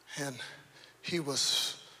 And he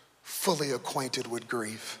was fully acquainted with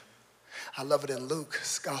grief. I love it in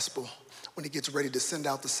Luke's gospel when he gets ready to send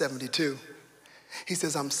out the 72. He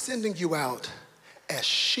says, I'm sending you out as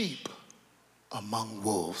sheep among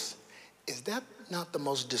wolves. Is that not the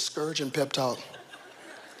most discouraging pep talk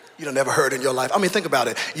you done ever heard in your life? I mean, think about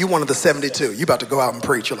it. You one of the 72. You about to go out and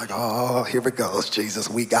preach. You're like, oh, here it goes, Jesus.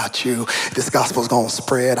 We got you. This gospel's going to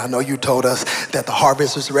spread. I know you told us that the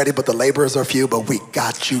harvest is ready, but the laborers are few, but we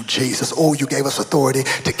got you, Jesus. Oh, you gave us authority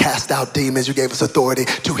to cast out demons. You gave us authority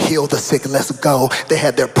to heal the sick. Let's go. They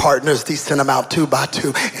had their partners. He sent them out 2 by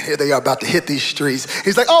 2. And here they are about to hit these streets.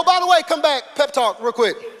 He's like, oh, by the way, come back. Pep talk real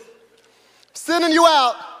quick. Sending you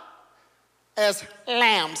out as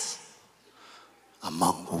lambs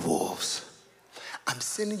among the wolves. I'm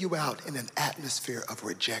sending you out in an atmosphere of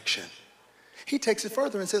rejection. He takes it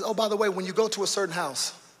further and says, oh, by the way, when you go to a certain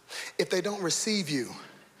house, if they don't receive you,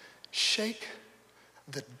 shake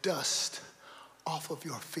the dust off of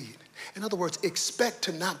your feet. In other words, expect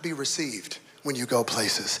to not be received when you go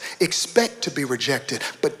places. Expect to be rejected.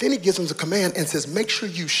 But then he gives them the command and says, make sure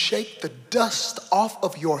you shake the dust off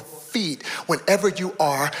of your feet whenever you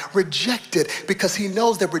are rejected, because he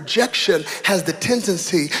knows that rejection has the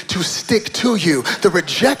tendency to stick to you. The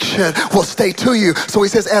rejection will stay to you. So he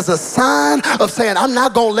says, as a sign of saying, I'm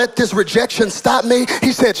not going to let this rejection stop me,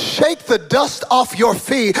 he said, shake the dust off your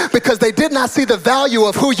feet, because they did not see the value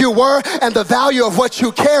of who you were and the value of what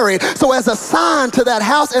you carried. So as a sign to that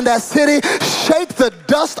house and that city, shake the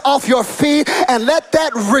dust off your feet and let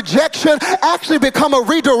that rejection actually become a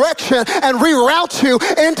redirection and reroute you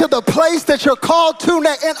into the place that you're called to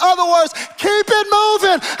next. In other words, keep it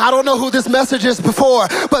moving. I don't know who this message is before,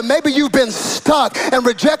 but maybe you've been stuck and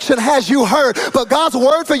rejection has you hurt. But God's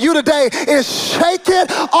word for you today is shake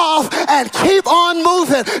it off and keep on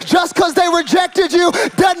moving. Just because they rejected you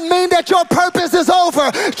doesn't mean that your purpose is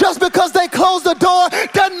over. Just because they closed the door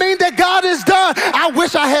doesn't mean that God is done. I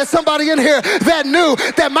wish I had somebody in here that knew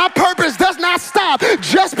that my purpose does not stop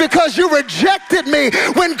just because you rejected me.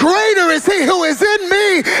 When greater is he who is in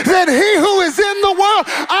me than he who is in the world.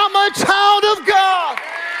 I'm a child of God.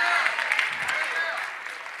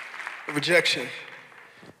 The rejection,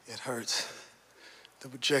 it hurts. The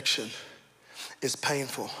rejection is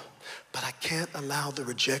painful, but I can't allow the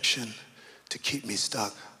rejection to keep me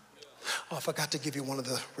stuck. Oh, I forgot to give you one of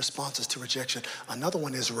the responses to rejection. Another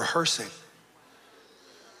one is rehearsing,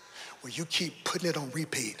 where you keep putting it on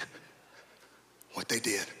repeat, what they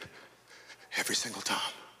did every single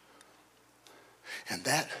time. And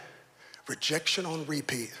that rejection on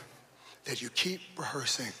repeat that you keep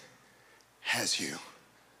rehearsing has you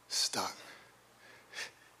stuck.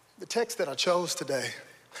 The text that I chose today,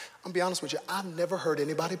 I'm gonna be honest with you, I've never heard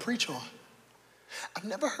anybody preach on. I've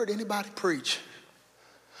never heard anybody preach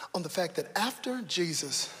on the fact that after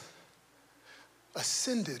Jesus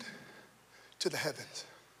ascended to the heavens,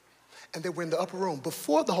 and they were in the upper room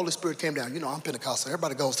before the Holy Spirit came down. You know, I'm Pentecostal.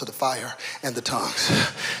 Everybody goes to the fire and the tongues.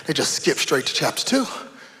 They just skip straight to chapter 2.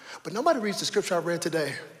 But nobody reads the scripture I read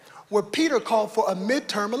today where Peter called for a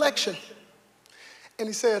midterm election. And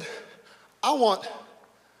he said, I want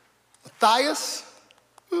Matthias,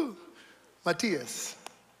 and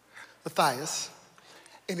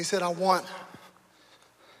he said, I want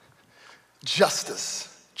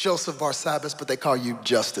Justice, Joseph Barsabbas, but they call you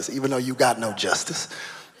Justice, even though you got no justice.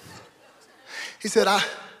 He said,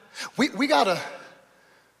 we gotta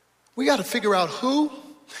figure out who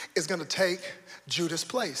is gonna take Judas'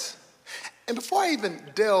 place. And before I even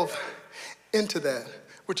delve into that,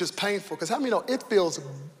 which is painful, because how many know it feels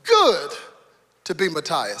good to be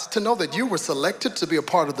Matthias, to know that you were selected to be a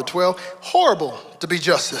part of the 12. Horrible to be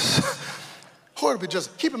Justice. Horrible to be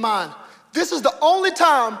Justice. Keep in mind, this is the only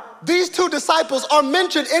time these two disciples are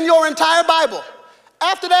mentioned in your entire Bible.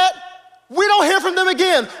 After that, we don't hear from them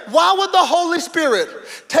again. Why would the Holy Spirit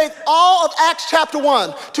take all of Acts chapter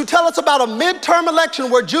 1 to tell us about a midterm election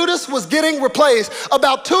where Judas was getting replaced,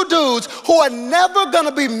 about two dudes who are never going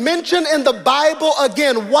to be mentioned in the Bible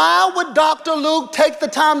again? Why would Dr. Luke take the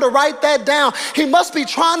time to write that down? He must be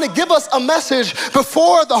trying to give us a message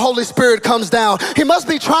before the Holy Spirit comes down. He must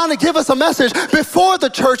be trying to give us a message before the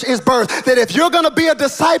church is birthed, that if you're going to be a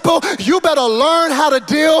disciple, you better learn how to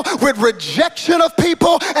deal with rejection of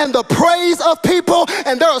people and the praise of people.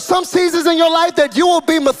 And there are some seasons in your life that you will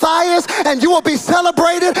be Matthias and you will be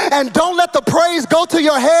celebrated, and don't let the praise go to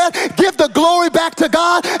your head. Give the glory back to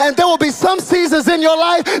God. And there will be some seasons in your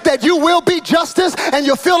life that you will be Justice and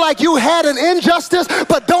you feel like you had an injustice,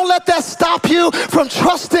 but don't let that stop you from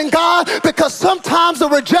trusting God, because sometimes the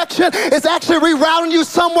rejection is actually rerouting you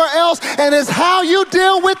somewhere else, and it's how you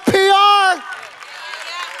deal with PR.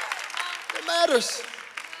 It matters.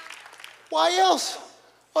 Why else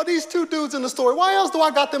are these two dudes in the story? Why else do I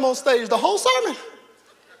got them on stage the whole sermon?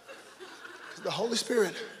 Because the Holy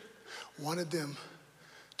Spirit wanted them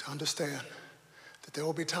to understand that there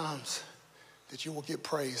will be times that you will get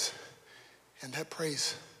praise, and that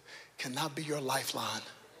praise cannot be your lifeline.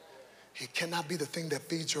 It cannot be the thing that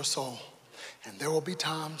feeds your soul. And there will be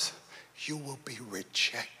times you will be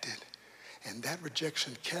rejected, and that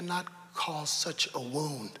rejection cannot cause such a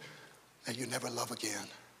wound that you never love again,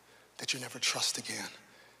 that you never trust again,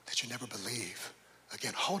 that you never believe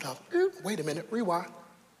again. Hold up, wait a minute, rewind.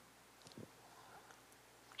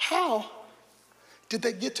 How did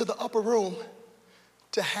they get to the upper room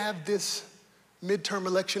to have this midterm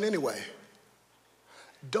election anyway?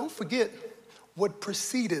 Don't forget what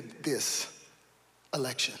preceded this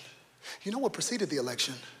election. You know what preceded the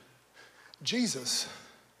election? Jesus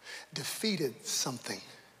defeated something.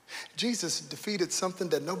 Jesus defeated something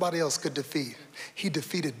that nobody else could defeat. He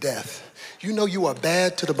defeated death. You know you are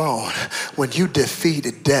bad to the bone when you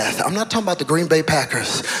defeated death. I'm not talking about the Green Bay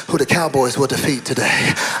Packers, who the Cowboys will defeat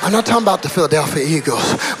today. I'm not talking about the Philadelphia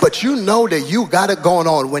Eagles, but you know that you got it going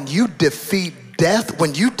on when you defeat death.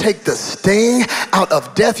 When you take the sting out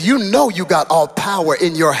of death, you know you got all power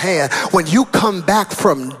in your hand. When you come back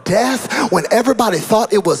from death, when everybody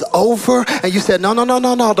thought it was over, and you said, no,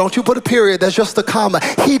 don't you put a period, that's just a comma.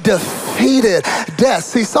 He defeated death.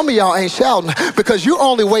 See, some of y'all ain't shouting because you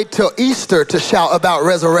only wait till Easter to shout about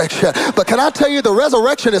resurrection. But can I tell you, the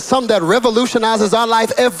resurrection is something that revolutionizes our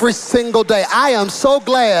life every single day. I am so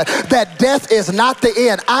glad that death is not the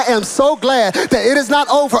end. I am so glad that it is not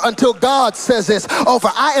over until God says it's over.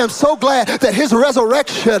 I am so glad that his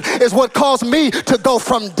resurrection is what caused me to go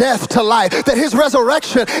from death to life, that his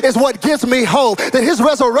resurrection is what gives me hope, that his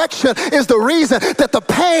resurrection is the reason that the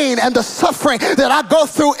pain and the suffering that I go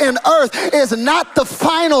through in earth is not the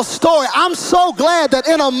final story. I'm so glad that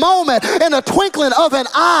in a moment, in a twinkling of an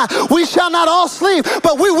eye, we shall not all sleep,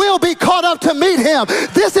 but we will be caught up to meet him.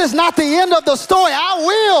 This is not the end of the story. I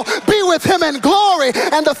will be with him in glory,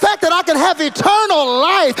 and the fact that I can have eternal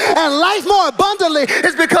life and life more abundantly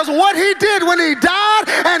is because what he did when he died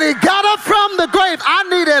and he got up from the grave. I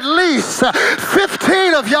need at least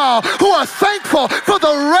 15 of y'all who are thankful for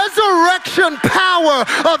the resurrection power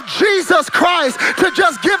of Jesus Christ to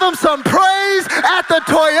just give him some praise at the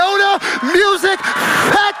Toyota Music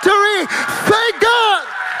Factory. Thank God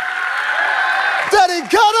that he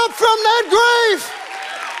got up from that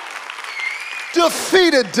grave,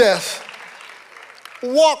 defeated death,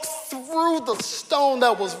 walked through the stone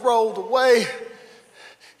that was rolled away.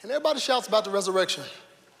 And everybody shouts about the resurrection.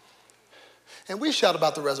 And we shout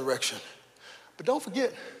about the resurrection. But don't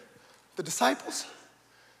forget, the disciples,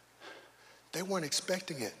 they weren't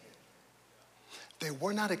expecting it. They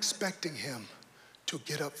were not expecting him to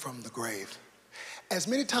get up from the grave. As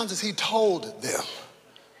many times as he told them,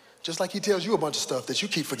 just like he tells you a bunch of stuff that you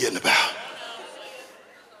keep forgetting about,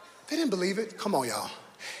 they didn't believe it. Come on, y'all.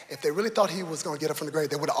 If they really thought he was going to get up from the grave,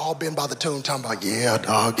 they would have all been by the tomb talking about, yeah,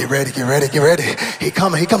 dog, get ready. He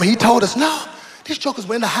coming. He told us, no. These jokers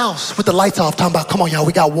were in the house with the lights off talking about, come on, y'all,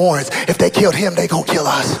 we got warrants. If they killed him, they going to kill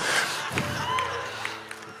us.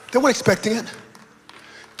 They weren't expecting it.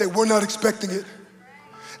 They were not expecting it.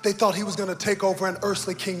 They thought he was going to take over an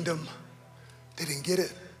earthly kingdom. They didn't get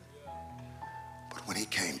it. But when he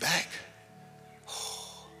came back,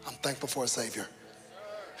 I'm thankful for a Savior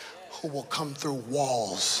who will come through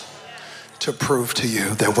walls to prove to you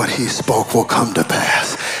that what he spoke will come to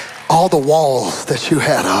pass. all the walls that you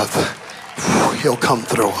had up, he'll come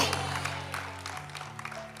through.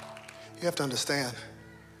 You have to understand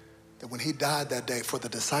that when he died that day for the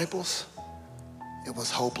disciples, it was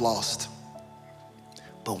hope lost.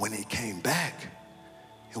 But when he came back,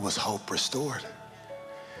 it was hope restored.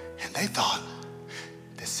 And they thought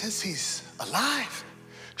that since he's alive,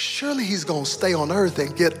 surely he's going to stay on earth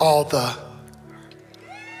and get all the...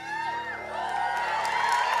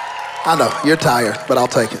 I know, you're tired, but I'll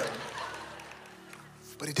take it.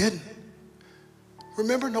 But he didn't.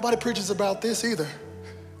 Remember, nobody preaches about this either.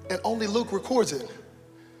 And only Luke records it.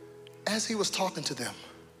 As he was talking to them,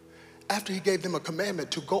 after he gave them a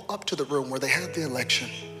commandment to go up to the room where they had the election,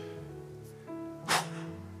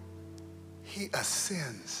 he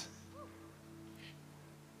ascends.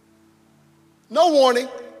 No warning.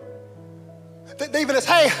 They even ask,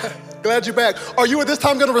 hey, glad you're back. Are you at this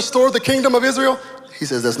time going to restore the kingdom of Israel? He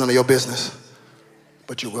says, that's none of your business.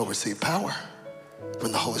 But you will receive power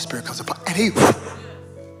when the Holy Spirit comes upon. And he,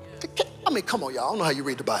 I mean, come on, y'all. I don't know how you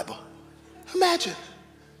read the Bible. Imagine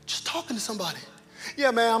just talking to somebody. Yeah,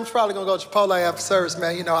 man, I'm probably going to go to Chipotle after service,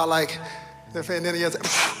 man. You know, I like, and then he has,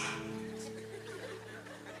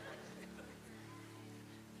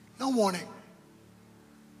 no warning.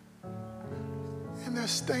 And they're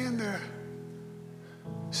staying there,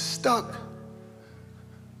 stuck,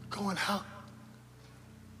 going, how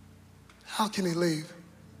can he leave?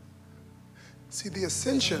 See, the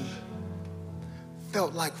ascension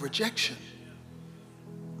felt like rejection.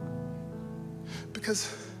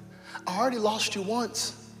 Because I already lost you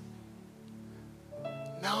once.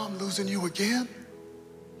 Now I'm losing you again?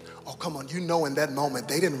 Oh, come on, you know in that moment,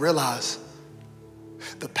 they didn't realize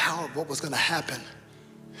the power of what was going to happen.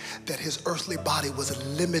 That his earthly body was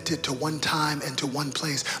limited to one time and to one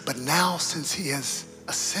place. But now, since he has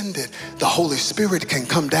ascended, the Holy Spirit can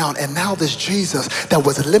come down. And now this Jesus that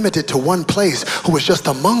was limited to one place, who was just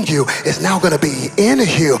among you, is now going to be in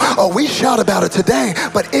you. Oh, we shout about it today.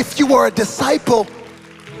 But if you were a disciple,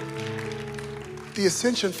 the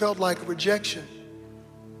ascension felt like rejection.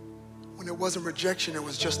 When it wasn't rejection, it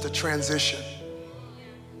was just a transition.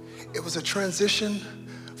 It was a transition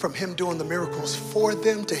from him doing the miracles for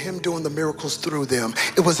them to him doing the miracles through them.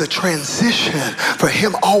 It was a transition for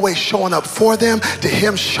him always showing up for them to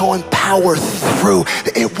him showing power through.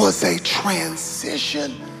 It was a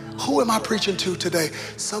transition. Who am I preaching to today?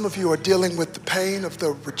 Some of you are dealing with the pain of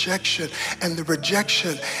the rejection, and the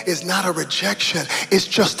rejection is not a rejection. It's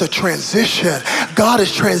just a transition. God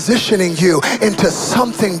is transitioning you into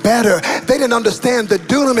something better. They didn't understand the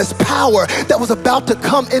dunamis power that was about to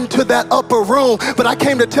come into that upper room. But I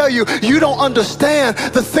came to tell you, you don't understand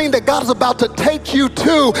the thing that God is about to take you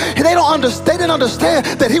to. They didn't understand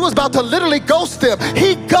that he was about to literally ghost them.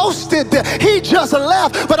 He ghosted them. He just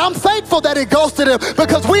left. But I'm thankful that he ghosted them,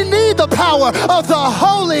 because we need the power of the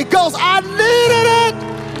Holy Ghost. I needed it.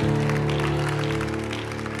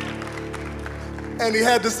 And he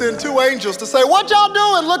had to send 2 angels to say, what y'all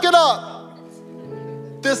doing? Look it up.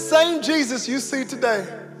 This same Jesus you see today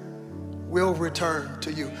will return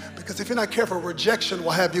to you. Because if you're not careful, rejection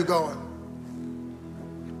will have you going.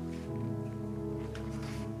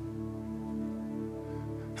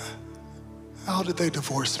 How did they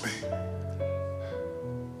divorce me?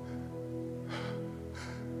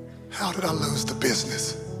 How did I lose the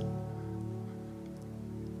business?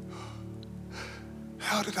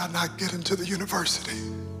 How did I not get into the university?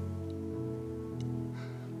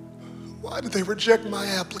 Why did they reject my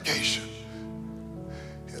application?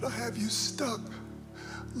 It'll have you stuck,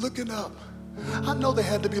 looking up. I know they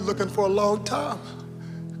had to be looking for a long time,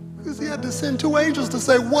 because he had to send 2 angels to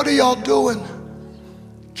say, what are y'all doing?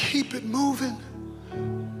 Keep it moving.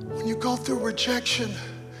 When you go through rejection,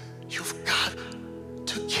 you've got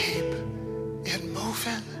to keep it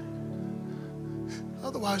moving.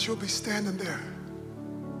 Otherwise, you'll be standing there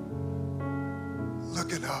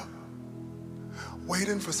looking up,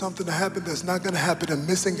 waiting for something to happen that's not going to happen, and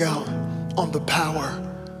missing out on the power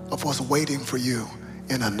of what's waiting for you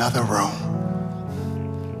in another room.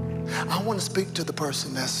 I want to speak to the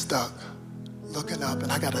person that's stuck, looking up,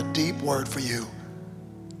 and I got a deep word for you.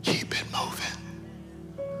 Keep it moving.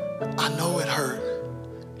 I know it hurt.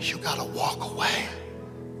 You got to walk away.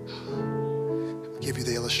 I'll give you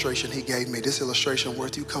the illustration he gave me. This illustration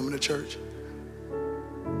worth you coming to church.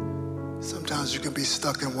 Sometimes you can be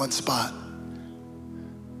stuck in one spot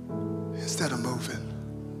instead of moving.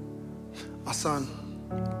 My son,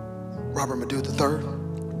 Robert Madu III,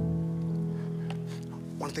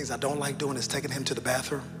 one of the things I don't like doing is taking him to the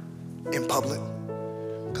bathroom in public,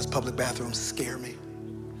 because public bathrooms scare me,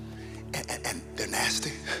 and they're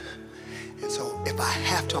nasty. And so if I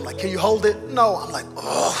have to, I'm like, can you hold it? No. I'm like,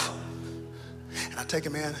 oh. I take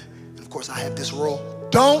him in, and of course I have this rule: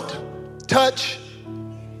 don't touch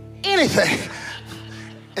anything.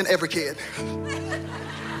 And every kid,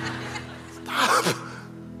 stop.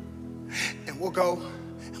 And we'll go.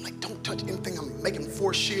 I'm like, don't touch anything. I'm making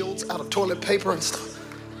 4 shields out of toilet paper and stuff.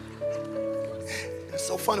 It's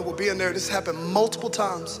so funny. We'll be in there. This happened multiple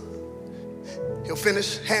times. He'll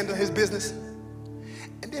finish handling his business,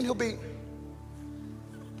 and then he'll be,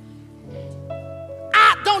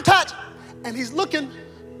 don't touch. And he's looking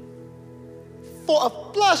for a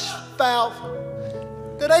flush valve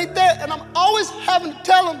that ain't there. And I'm always having to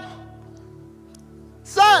tell him,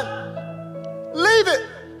 son, leave it.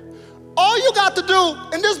 All you got to do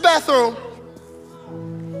in this bathroom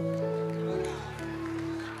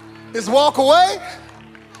is walk away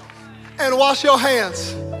and wash your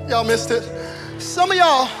hands. Y'all missed it. Some of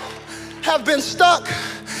y'all have been stuck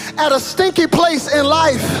at a stinky place in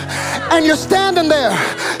life, and you're standing there.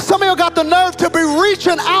 Some of you got the nerve to be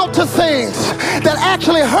reaching out to things that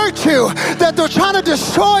actually hurt you, that they're trying to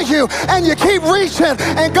destroy you, and you keep reaching.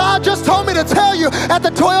 And God just told me to tell you, at the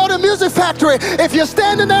Toyota Music Factory, if you're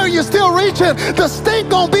standing there and you're still reaching, the stink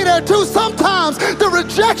gonna be there too. Sometimes the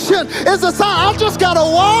rejection is a sign. I just gotta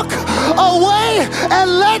walk away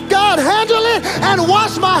and let God handle it and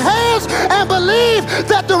wash my hands and believe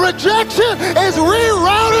that the rejection is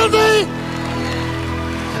rerouted me.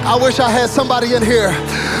 I wish I had somebody in here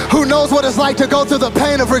who knows what it's like to go through the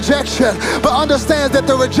pain of rejection, but understands that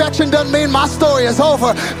the rejection doesn't mean my story is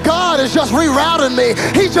over. God is just rerouting me.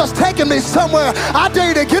 He's just taking me somewhere. I dare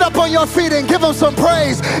you to get up on your feet and give him some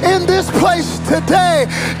praise in this place today.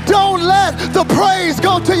 Don't let the praise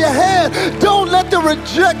go to your head. Don't let the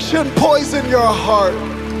rejection poison your heart.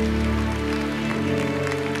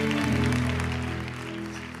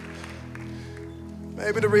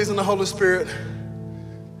 Maybe the reason the Holy Spirit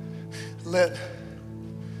let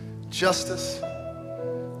Justice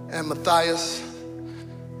and Matthias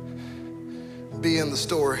be in the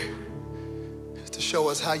story is to show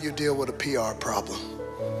us how you deal with a PR problem.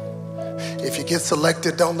 If you get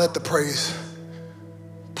selected, don't let the praise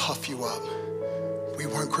puff you up. We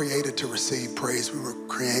weren't created to receive praise. We were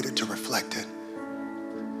created to reflect it.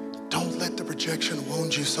 Don't let the rejection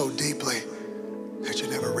wound you so deeply that you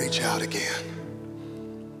never reach out again.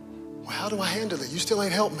 Well, how do I handle it? You still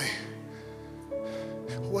ain't helped me.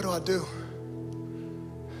 What do I do?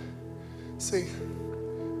 See,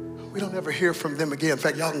 we don't ever hear from them again. In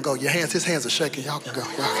fact, y'all can go. Your hands, his hands are shaking. Y'all can go.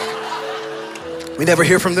 We never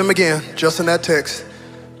hear from them again, just in that text.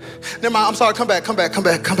 Never mind, I'm sorry, come back. I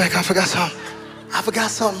forgot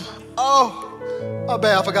something. Oh, my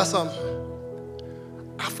bad, I forgot something.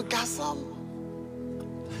 I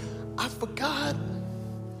forgot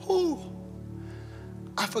who?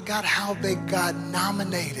 I forgot how they got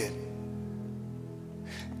nominated.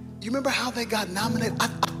 You remember how they got nominated? I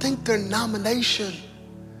think their nomination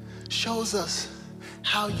shows us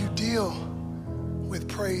how you deal with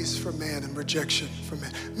praise from man and rejection from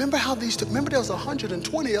man. Remember how remember there was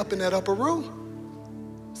 120 up in that upper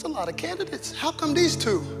room? It's a lot of candidates. How come these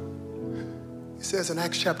two? It says in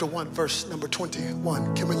Acts chapter 1, verse number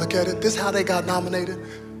 21. Can we look at it? This is how they got nominated.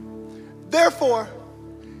 Therefore,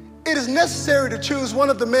 it is necessary to choose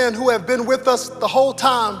one of the men who have been with us the whole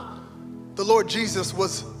time the Lord Jesus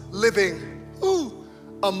was living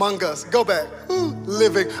among us. Go back.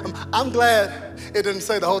 Living. I'm glad it didn't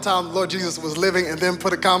say the whole time Lord Jesus was living and then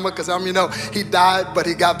put a comma, because he died, but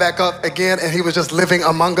he got back up again and he was just living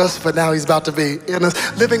among us, but now he's about to be in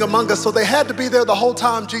us, living among us. So they had to be there the whole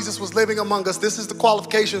time Jesus was living among us. This is the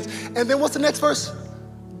qualifications. And then what's the next verse?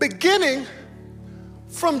 Beginning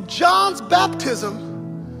from John's baptism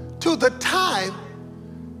to the time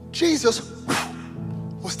Jesus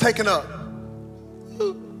was taken up.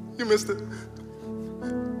 You missed it.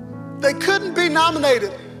 They couldn't be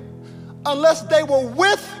nominated unless they were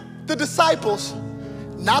with the disciples,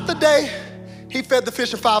 not the day he fed the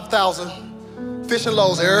fish and 5,000 fish and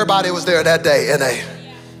loaves. Everybody was there that day, N.A.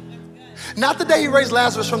 Not the day he raised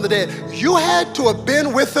Lazarus from the dead. You had to have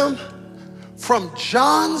been with him from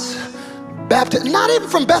John's baptism, not even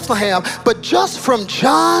from Bethlehem, but just from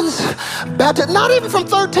John's baptism, not even from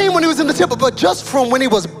 13 when he was in the temple, but just from when he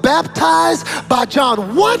was baptized by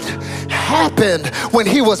John. What happened when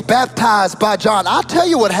he was baptized by John? I'll tell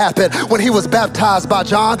you what happened when he was baptized by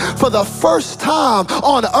John. For the first time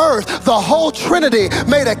on earth, the whole Trinity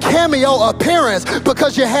made a cameo appearance,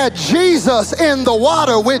 because you had Jesus in the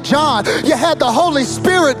water with John. You had the Holy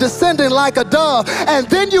Spirit descending like a dove. And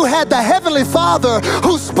then you had the Heavenly Father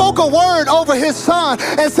who spoke a word over his son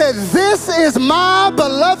and said, "This is my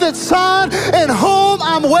beloved son in whom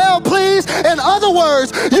I'm well pleased." In other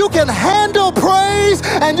words, you can handle praise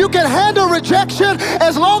and you can handle the rejection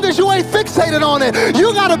as long as you ain't fixated on it.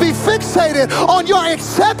 You got to be fixated on your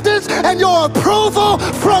acceptance and your approval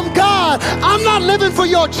from God. I'm not living for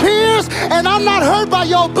your cheers, and I'm not hurt by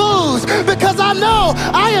your boos, because I know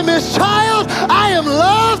I am his child, I am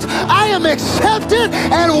loved, I am accepted,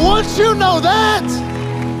 and once you know that,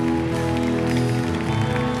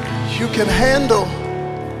 you can handle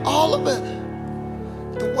all of it.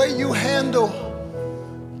 The way you handle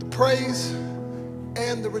the praise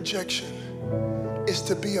and the rejection is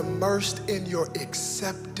to be immersed in your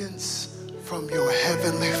acceptance from your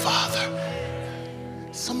heavenly Father.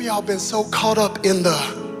 Some of y'all been so caught up in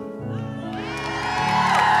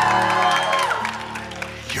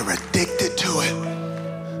you're addicted to it.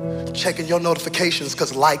 Checking your notifications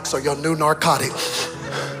because likes are your new narcotic.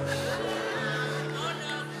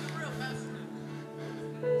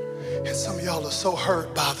 And some of y'all are so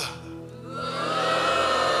hurt by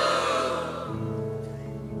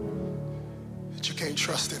that you can't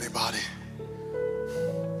trust anybody.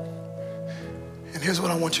 And here's what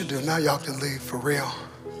I want you to do. Now y'all can leave for real.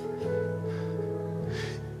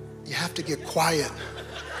 You have to get quiet.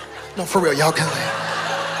 No, for real, y'all can leave.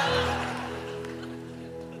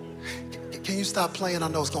 Can you stop playing? I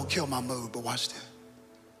know it's gonna kill my mood, but watch this.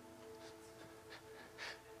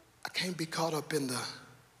 I can't be caught up in the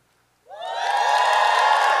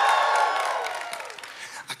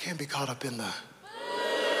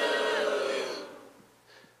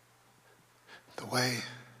way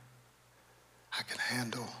I can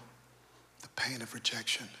handle the pain of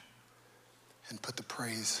rejection and put the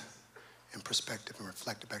praise in perspective and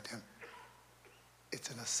reflect it back to him. It's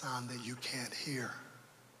in a sound that you can't hear.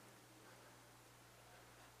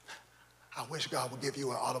 I wish God would give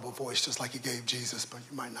you an audible voice just like he gave Jesus, but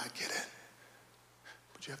you might not get it.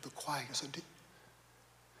 But you have to quiet yourself.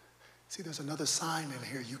 See, there's another sign in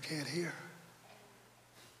here you can't hear.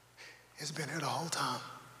 It's been here the whole time.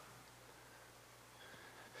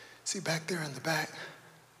 See, back there in the back,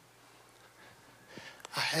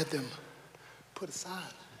 I had them put a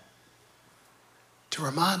sign to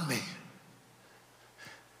remind me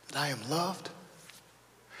that I am loved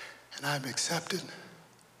and I am accepted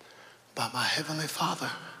by my heavenly Father.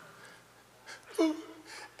 Ooh,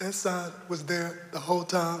 that sign was there the whole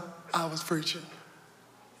time I was preaching.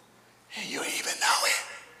 And you didn't even know it.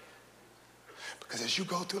 Because as you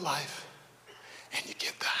go through life and you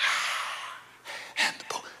get the and the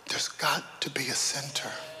book, there's got to be a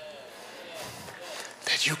center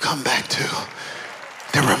that you come back to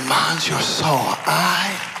that reminds your soul,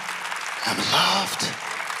 I am loved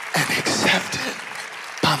and accepted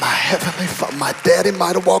by my heavenly Father. My daddy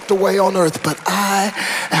might have walked away on earth, but I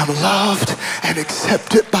am loved and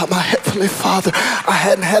accepted by my heavenly Father. I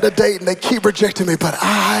hadn't had a date and they keep rejecting me, but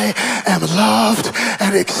I am loved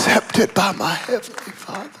and accepted by my heavenly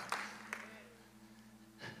Father.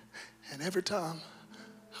 And every time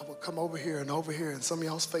I would come over here and some of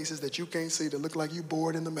y'all's faces that you can't see that look like you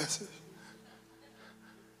bored in the message,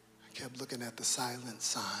 I kept looking at the silent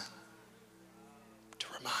sign to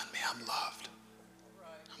remind me I'm loved.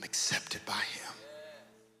 I'm accepted by him.